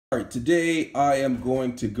All right, today I am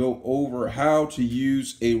going to go over how to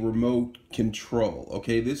use a remote control.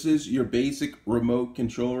 Okay, this is your basic remote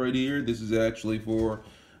control right here. This is actually for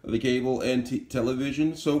the cable and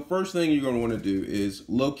television. So first thing you're going to want to do is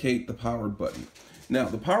locate the power button. Now,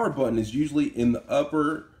 the power button is usually in the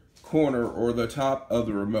upper corner or the top of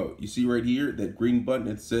the remote. You see right here, that green button,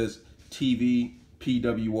 it says TV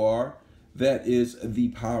PWR. That is the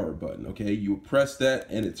power button. Okay, you press that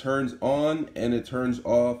and it turns on and it turns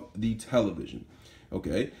off the television.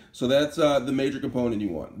 Okay, so that's the major component you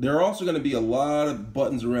want. There are also going to be a lot of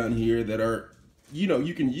buttons around here that are,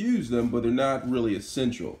 you can use them, but they're not really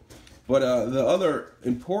essential. But the other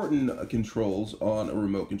important controls on a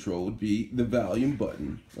remote control would be the volume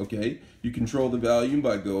button. Okay, you control the volume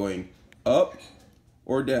by going up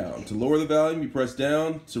or down. To lower the volume, you press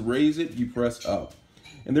down. To raise it, you press up.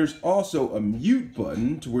 And there's also a mute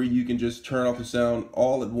button to where you can just turn off the sound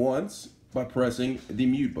all at once by pressing the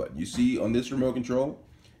mute button. You see on this remote control,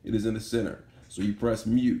 it is in the center. So you press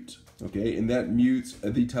mute, okay, and that mutes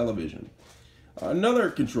the television.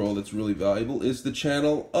 Another control that's really valuable is the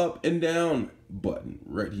channel up and down button.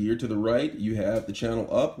 Right here to the right, you have the channel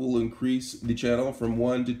up will increase the channel from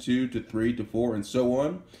 1 to 2 to 3 to 4 and so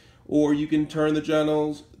on. Or you can turn the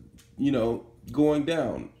channels, going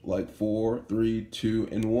down like 4, 3, 2,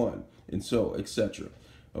 and 1, and so etc.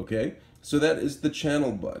 Okay, so that is the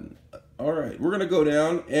channel button. All right, we're gonna go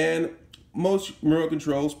down, and most remote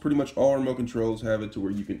controls, pretty much all remote controls, have it to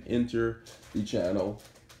where you can enter the channel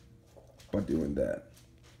by doing that.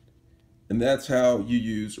 And that's how you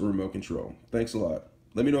use a remote control. Thanks a lot.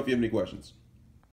 Let me know if you have any questions.